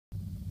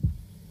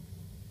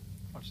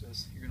watch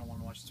this. You're gonna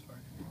want to watch this part.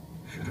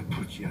 Should have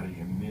put you out of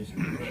your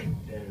misery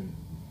right then.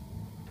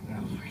 Now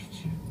look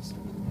at you.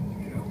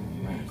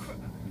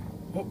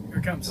 Oh, here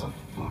it comes. The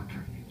fuck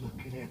are you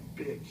looking at,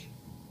 bitch?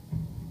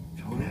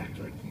 Don't act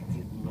like you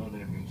didn't run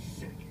every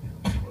second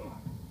of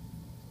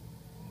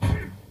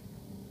it.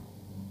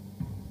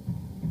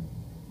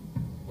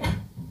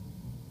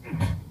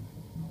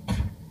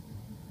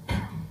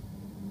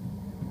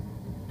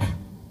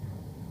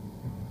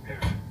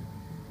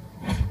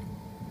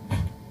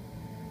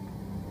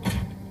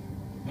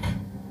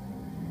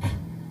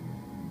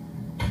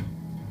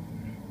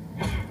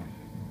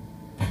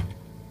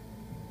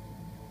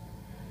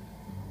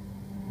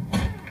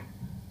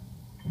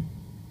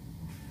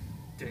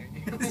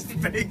 His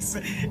face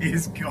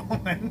is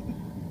gone.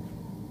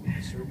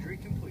 Surgery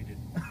completed.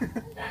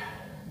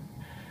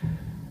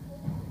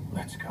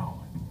 Let's go.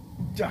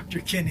 Dr.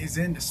 Kenny's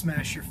in to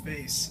smash your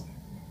face.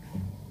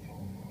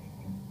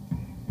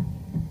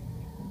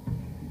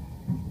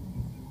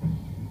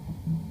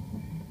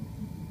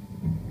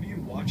 What are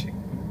you watching?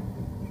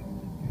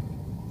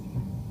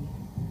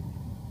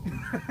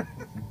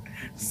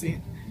 See,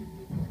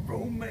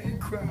 grown man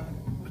cry,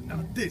 but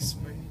not this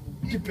man.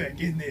 Get back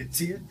in there,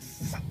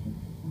 tits.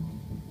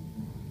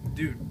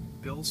 Dude,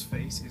 Bill's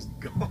face is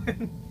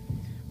gone.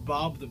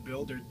 Bob the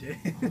Builder dead.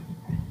 Have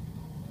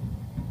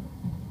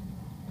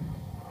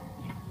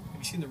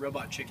you seen the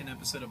Robot Chicken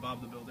episode of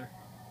Bob the Builder?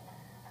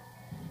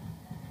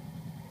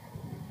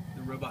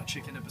 The Robot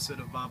Chicken episode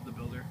of Bob the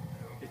Builder.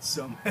 It's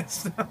so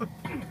messed up.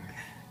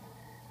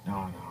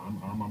 No,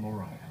 I'm all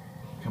right.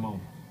 Come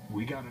on,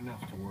 we got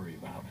enough to worry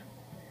about.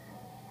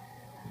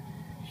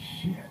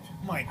 Shit.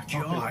 My I thought they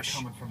were gosh.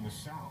 coming from the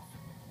south.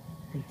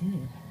 They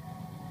did.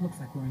 Looks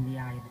like we're in the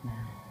eye of it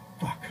now.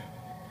 Fuck.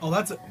 Oh,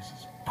 that's This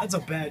is a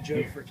bad joke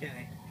Here. for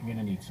Kenny. You're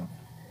gonna need something.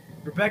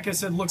 Rebecca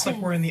said, looks like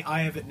we're in the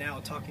eye of it now,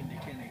 talking to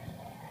Kenny.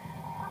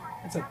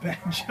 That's a bad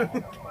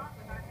joke.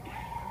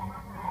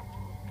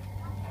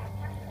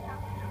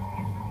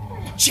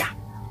 Chop!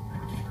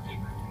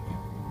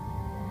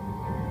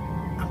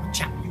 I'ma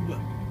chop you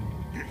up.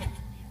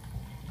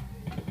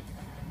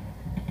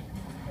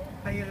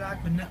 How you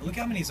like me now? Look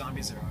how many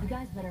zombies there You are.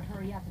 guys better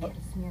hurry up and get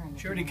to smearing.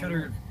 She already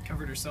covered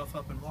herself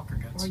up in walker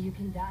guts. Or you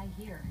can die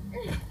here.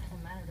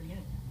 Doesn't matter to me.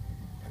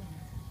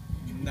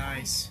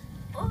 Nice.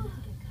 Get covered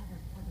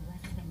before the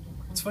rest of them get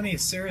What's closer. funny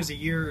is Sarah's a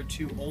year or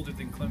two older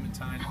than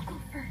Clementine. I'll go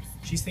first.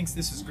 She thinks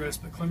this is gross,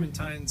 but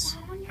Clementine's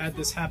had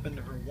this happen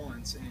to her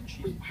once, and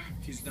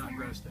she's not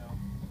grossed out.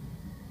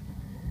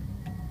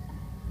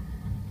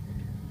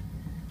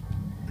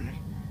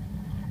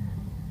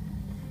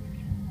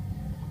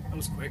 That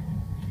was quick.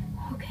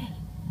 Okay,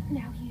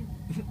 now you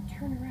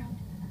turn around.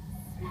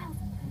 Smells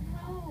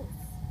gross.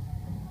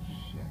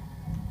 Shit.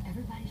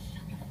 Everybody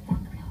shut the fuck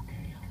up.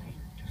 Okay.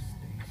 Just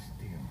stay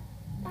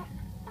still.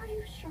 Are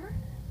you sure?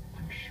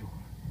 I'm sure.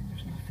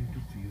 There's nothing to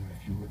fear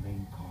if you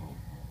remain calm.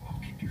 I'll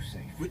keep you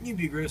safe. Wouldn't you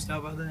be grossed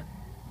out by that?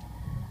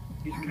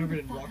 He's Hurry covered the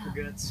in fuck walker up.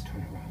 guts.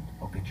 Turn around.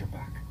 I'll get your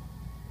back.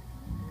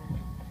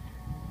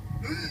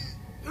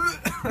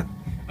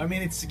 I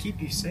mean, it's to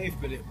keep you safe,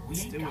 but it We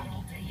ain't still got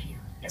all day here.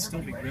 it'd still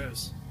be Everybody ready?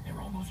 gross. They're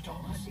almost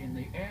all us. In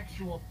the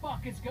actual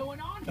fuck is going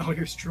on Oh, here?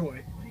 here's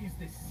Troy. What is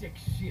this sick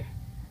shit?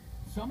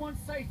 Someone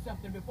say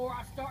something before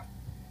I start.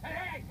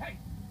 Hey!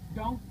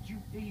 Don't you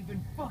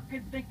even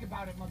fucking think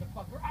about it,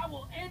 motherfucker. I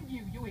will end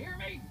you. You hear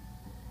me?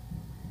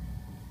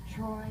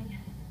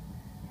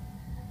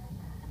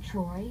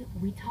 Troy,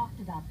 we talked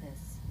about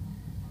this.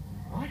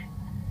 What?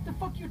 The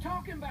fuck you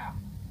talking about?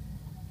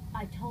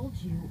 I told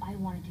you I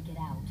wanted to get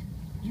out.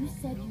 You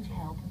said you'd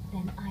help,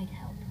 then I'd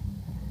help.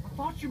 I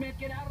thought you meant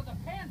get out of the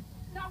pen,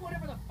 not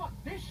whatever the fuck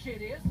this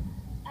shit is.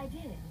 I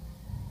did.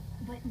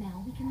 But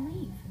now we can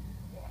leave.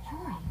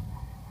 Troy,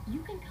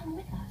 you can come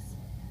with us.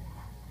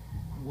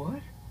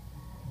 What?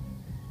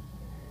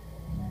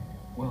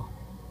 Well,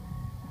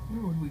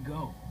 where would we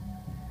go?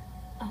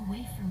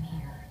 Away from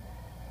here.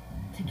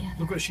 Together.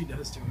 Look what she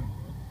does to him.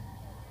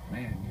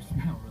 Man, you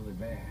smell really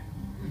bad.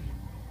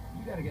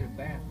 You gotta get a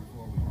bath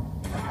before we...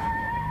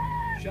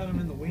 Shot him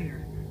in the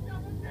wiener.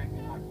 Don't make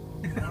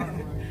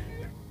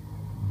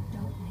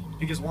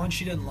Because one,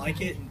 she didn't like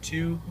it, and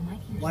two, You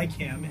might hear like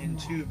something. him, and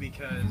two,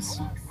 because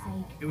For fuck's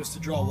sake, it was to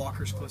draw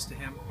walkers close to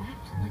him.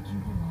 act like you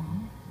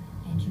belong,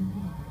 and you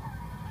will.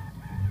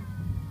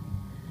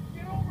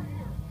 Get over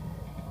here!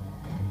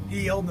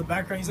 He yelled in the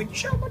background, he's like, you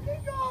shot my dick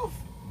off!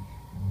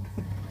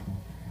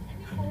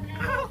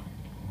 Ow!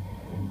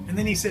 And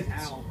then he said,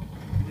 ow.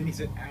 And then he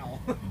said, ow.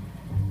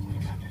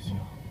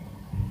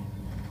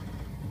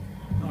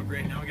 Oh,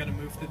 great, now we gotta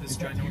move through this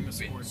ginormous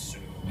sword.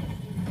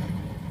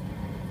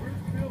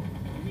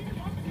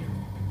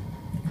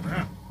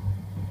 Crap.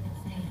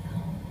 Stay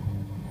calm.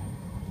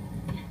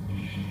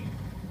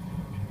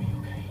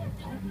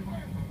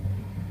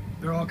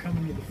 They're all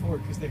coming to the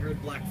fort because they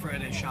heard Black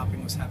Friday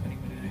shopping was happening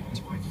today.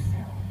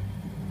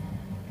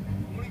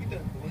 I'm gonna get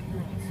that blender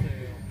on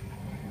sale.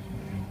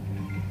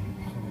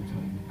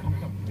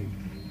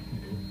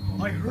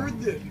 I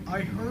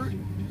heard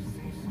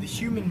the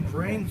human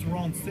brains were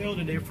on sale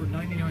today for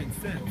 99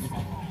 cents.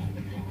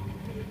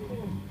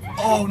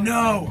 Oh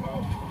no!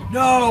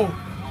 No!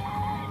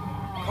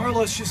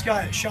 Carlos just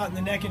got shot in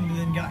the neck and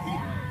then got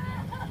eaten.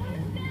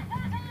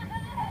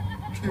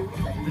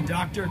 The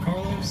doctor,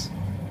 Carlos,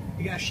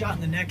 he got shot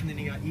in the neck and then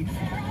he got eaten.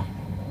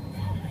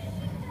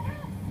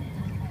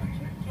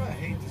 I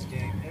hate this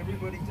game.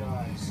 Everybody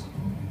dies.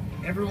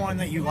 Everyone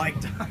that you like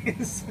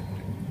dies.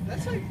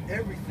 That's like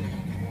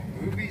everything.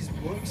 Movies,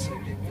 books,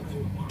 like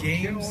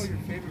Games. Kill all your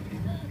favorite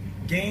people.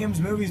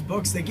 Games, movies,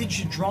 books, they get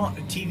you drawn.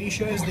 TV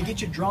shows, they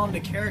get you drawn to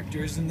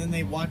characters and then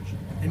they watch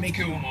and make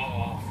you. them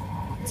all.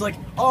 It's like,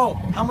 oh,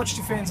 how much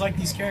do fans like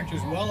these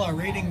characters? Well, our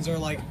ratings are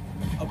like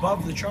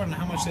above the chart on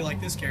how much they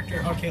like this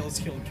character. Okay, let's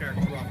kill the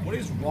character off. What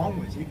is wrong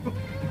with you?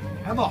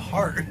 Have a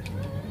heart.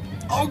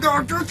 Oh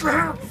god, get your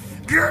hair!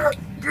 Get it!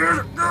 Get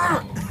it!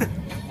 Get it!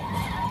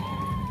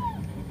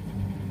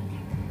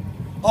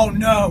 Oh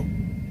no!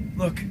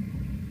 Look.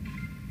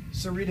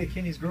 Sarita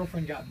Kinney's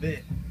girlfriend got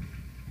bit.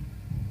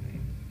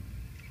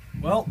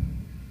 Well,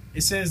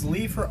 it says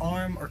leave her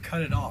arm or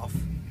cut it off.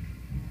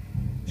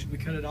 Should we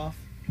cut it off?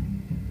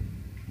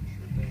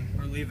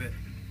 Or leave it?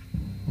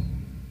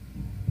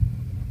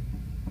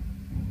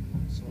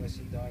 Slice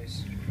and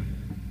dice.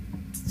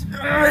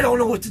 I don't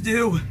know what to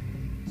do.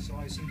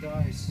 Slice and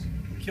dice.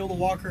 Kill the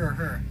walker or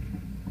her?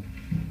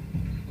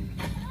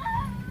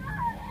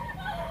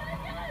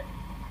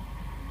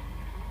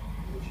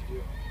 What'd you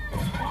do?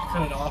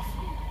 Cut it off.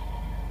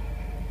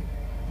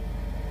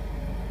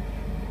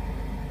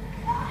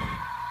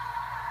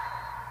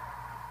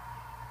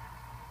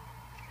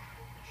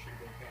 Should have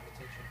been paying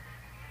attention.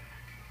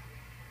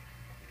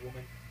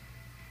 Woman.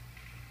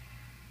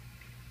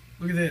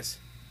 Look at this.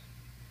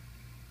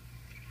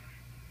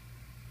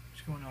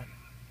 What's going on?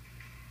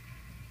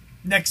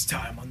 Next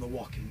time on The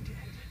Walking Dead.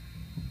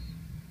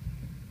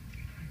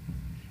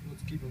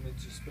 Let's keep him in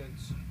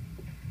suspense.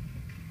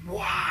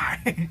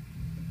 Why?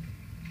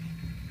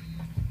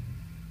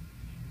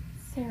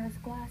 Sarah's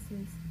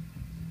glasses.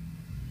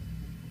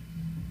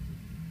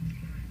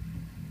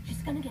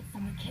 She's gonna get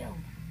someone killed.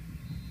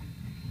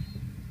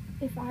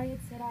 If I had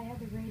said I had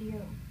the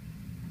radio,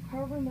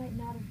 Carver might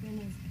not have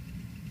been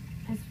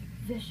as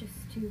vicious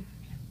too.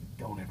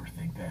 Don't ever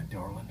think that,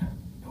 darling.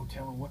 No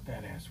telling what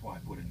that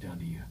asswipe would have done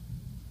to you.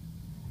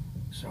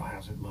 So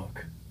how's it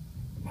look?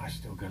 Am I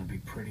still gonna be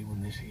pretty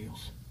when this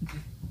heals?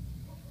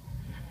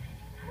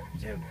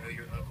 Dude, Oh,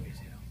 you're ugly as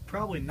hell.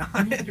 probably You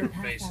not. need to Your get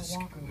past face that is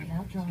walker good.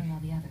 without drawing all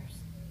the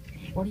others.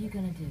 What are you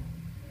gonna do?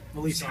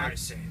 At least Sorry to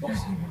say, this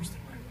is worse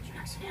than Michael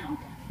Jackson.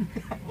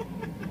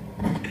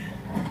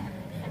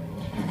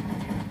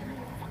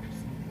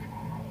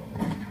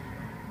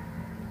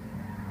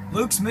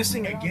 Luke's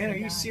missing again. Are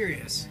you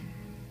serious?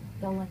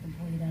 Don't let them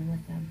pull you down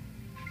with them.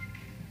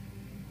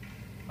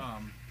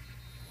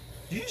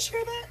 Did you just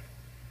hear that?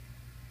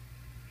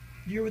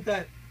 You hear what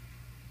that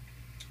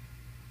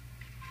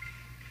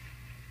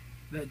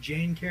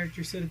Jane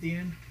character said at the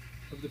end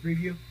of the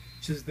preview?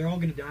 She says they're all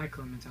gonna die,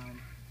 Clementine.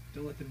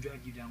 Don't let them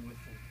drag you down with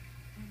them.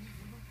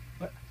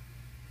 But,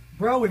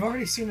 bro, we've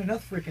already seen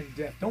enough freaking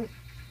death. Don't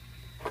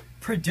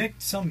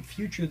predict some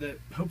future that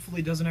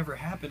hopefully doesn't ever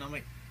happen.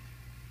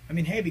 I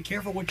mean, hey, be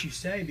careful what you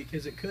say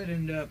because it could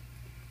end up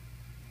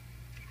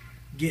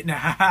getting a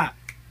ha.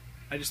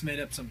 I just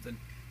made up something.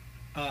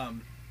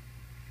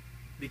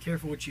 Be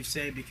careful what you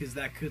say because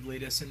that could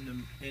lead us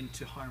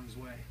into harm's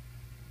way.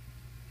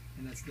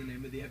 And that's the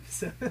name of the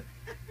episode.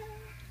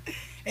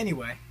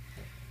 Anyway,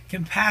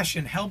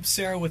 compassion helped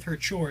Sarah with her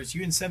chores.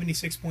 You and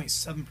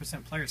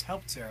 76.7% players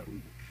helped Sarah.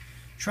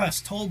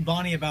 Trust told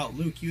Bonnie about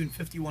Luke. You and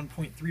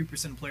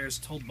 51.3% players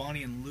told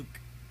Bonnie and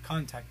Luke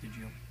contacted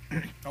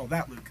you. Oh,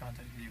 that Luke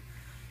contacted you.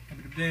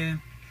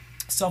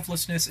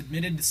 Selflessness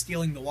admitted to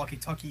stealing the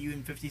walkie-talkie. You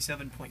and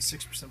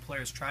 57.6%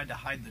 players tried to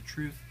hide the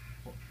truth.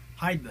 Well,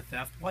 hide the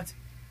theft. What?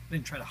 I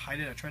didn't try to hide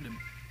it. I tried to...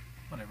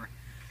 Whatever.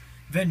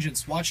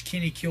 Vengeance. Watch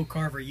Kenny kill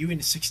Carver. You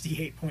and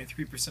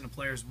 68.3% of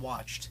players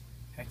watched.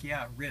 Heck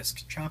yeah.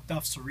 Risk. Chopped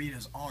off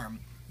Sarita's arm.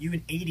 You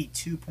and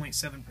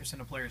 82.7%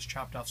 of players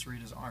chopped off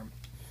Sarita's arm.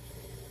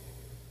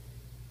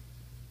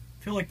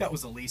 I feel like that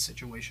was a Lee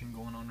situation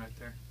going on right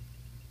there.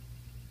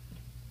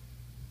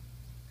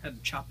 Had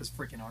to chop his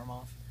freaking arm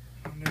off.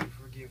 I'll never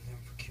forgive them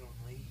for killing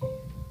Lee.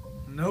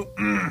 Nope.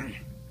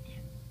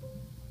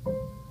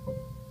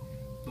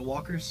 The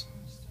walkers?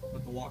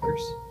 With the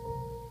walkers?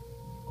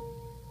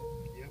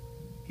 Yep.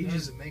 He Those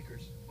just... are the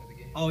makers of the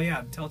game. Oh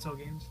yeah, Telltale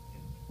Games.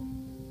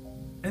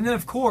 And then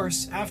of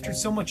course, after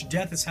so much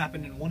death has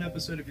happened in one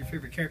episode of your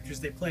favorite characters,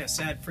 they play a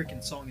sad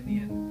freaking song in the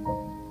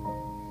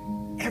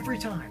end. Every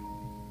time.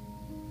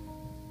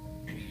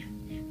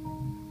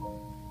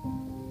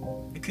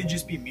 It could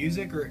just be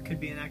music or it could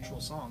be an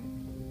actual song.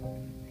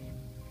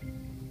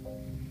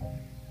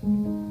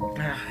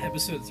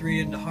 Episode 3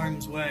 into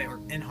harm's way,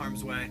 or in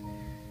harm's way.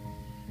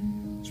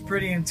 It's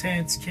pretty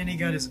intense. Kenny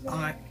got his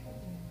eye.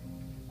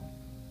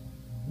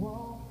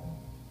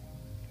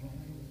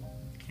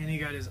 Kenny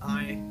got his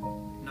eye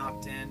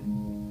knocked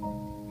in.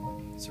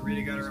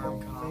 Sarita got her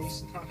arm cut off.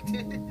 Face knocked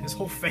in. His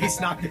whole face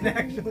knocked in,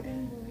 actually.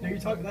 No, you're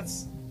talking.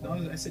 That's No,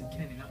 I said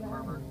Kenny, not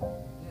Carver.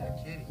 Yeah,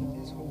 Kenny,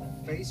 his whole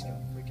face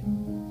got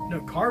freaking.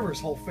 No, Carver's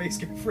whole face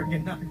got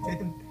freaking knocked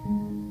in.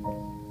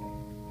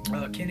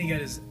 Kenny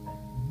got his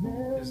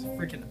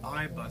freaking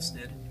eye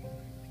busted.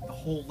 The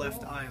whole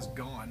left eye is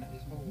gone.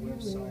 His whole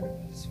left side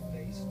of his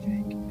face,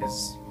 Jake,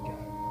 His, got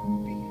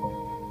beat.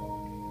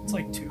 it's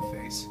like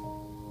Two-Face.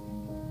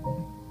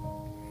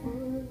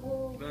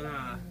 But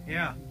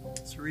yeah.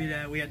 So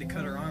Rita, we had to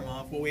cut her arm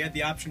off. Well, we had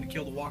the option to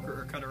kill the walker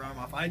or cut her arm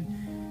off. I'd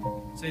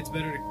say it's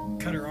better to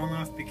cut her arm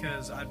off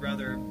because I'd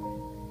rather.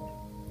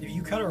 If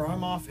you cut her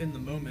arm off in the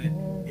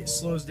moment, it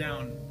slows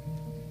down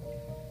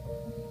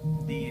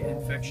the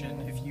infection.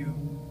 If you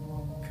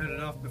cut it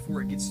off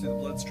before it gets to the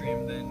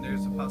bloodstream, then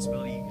there's a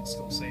possibility you could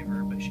still save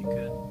her, but she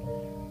could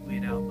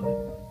bleed out,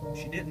 but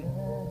she didn't.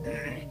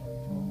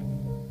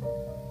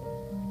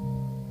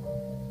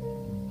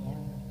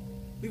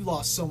 We've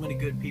lost so many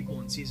good people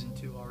in season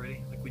 2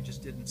 already, like we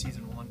just did in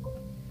season 1.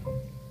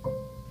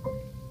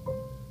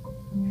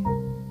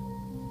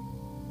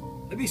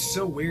 That'd be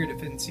so weird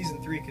if in season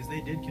 3, because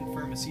they did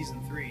confirm a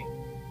season 3,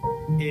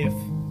 if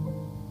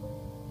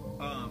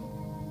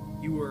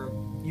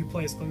you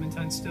play as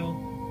Clementine still,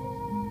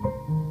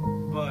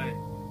 but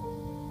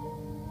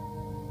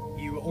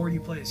you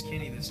play as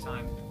Kenny this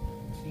time,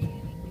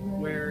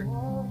 where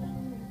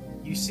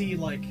you see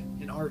like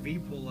an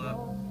RV pull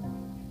up,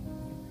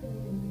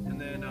 and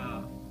then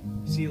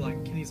you see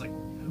like Kenny's like,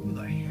 who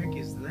the heck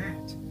is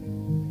that?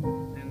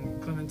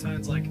 And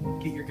Clementine's like,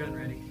 get your gun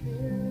ready.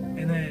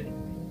 And then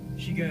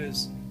she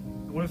goes,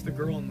 what if the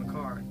girl in the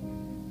car,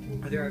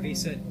 or the RV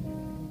said,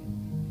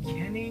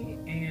 Kenny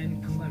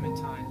and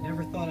Clementine,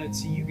 never thought I'd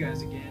see you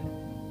guys again.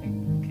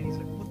 And Kenny's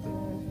like, what the,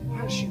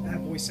 why does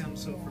that voice sound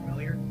so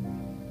familiar?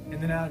 And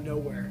then out of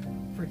nowhere,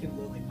 freaking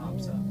Lily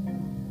pops up.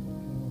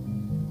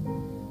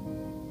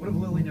 What if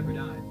Lily never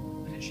died?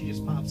 And then she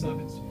just pops up,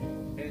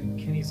 and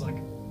Kenny's like,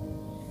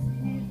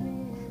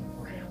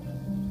 crap.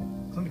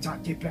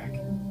 Clementine, get back.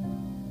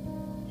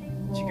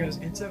 She goes,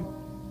 it's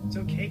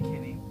okay,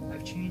 Kenny.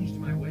 I've changed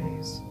my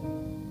ways.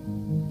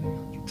 What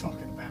are you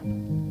talking about?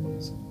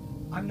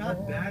 I'm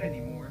not bad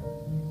anymore.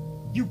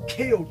 You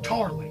killed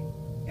Tarly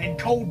in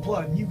cold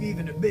blood, and you've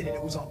even admitted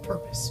it was on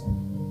purpose.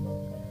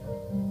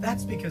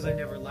 That's because I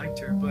never liked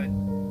her, but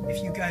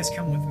if you guys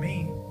come with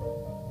me,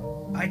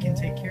 I can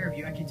take care of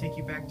you. I can take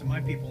you back to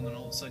my people. And then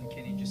all of a sudden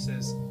Kenny just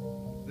says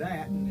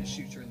that and just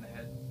shoots her in the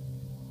head.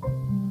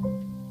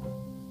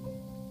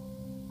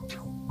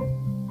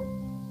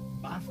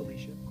 Bye,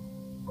 Felicia.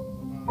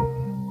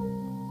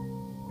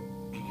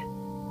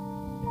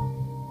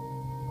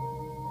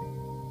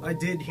 I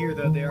did hear,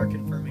 though, they are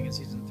confirming in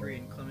season 3,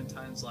 and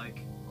Clementine's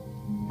like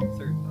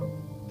 13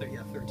 in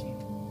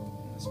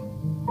this one.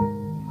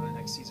 In the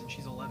next season,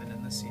 she's 11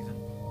 in this season.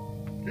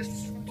 This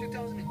was from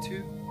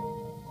 2002?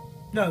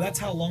 No, that's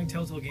how long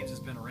Telltale Games has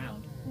been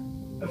around.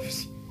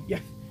 Yeah,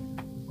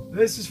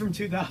 this is from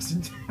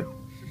 2002.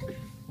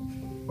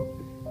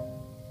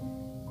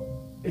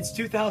 It's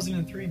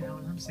 2003 now,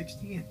 and I'm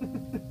 16.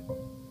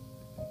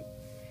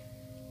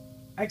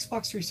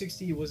 Xbox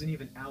 360 wasn't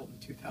even out in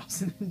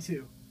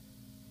 2002.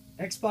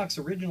 Xbox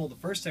original, the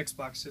first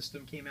Xbox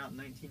system, came out in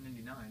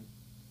 1999.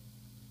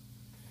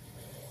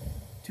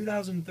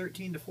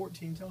 2013 to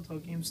 14, Telltale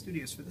Games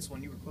Studios for this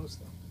one. You were close,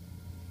 though.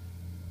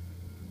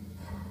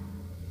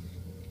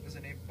 What's the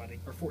name, buddy?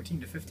 Or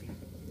 14 to 15.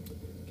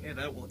 Okay,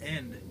 that will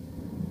end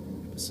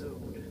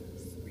episode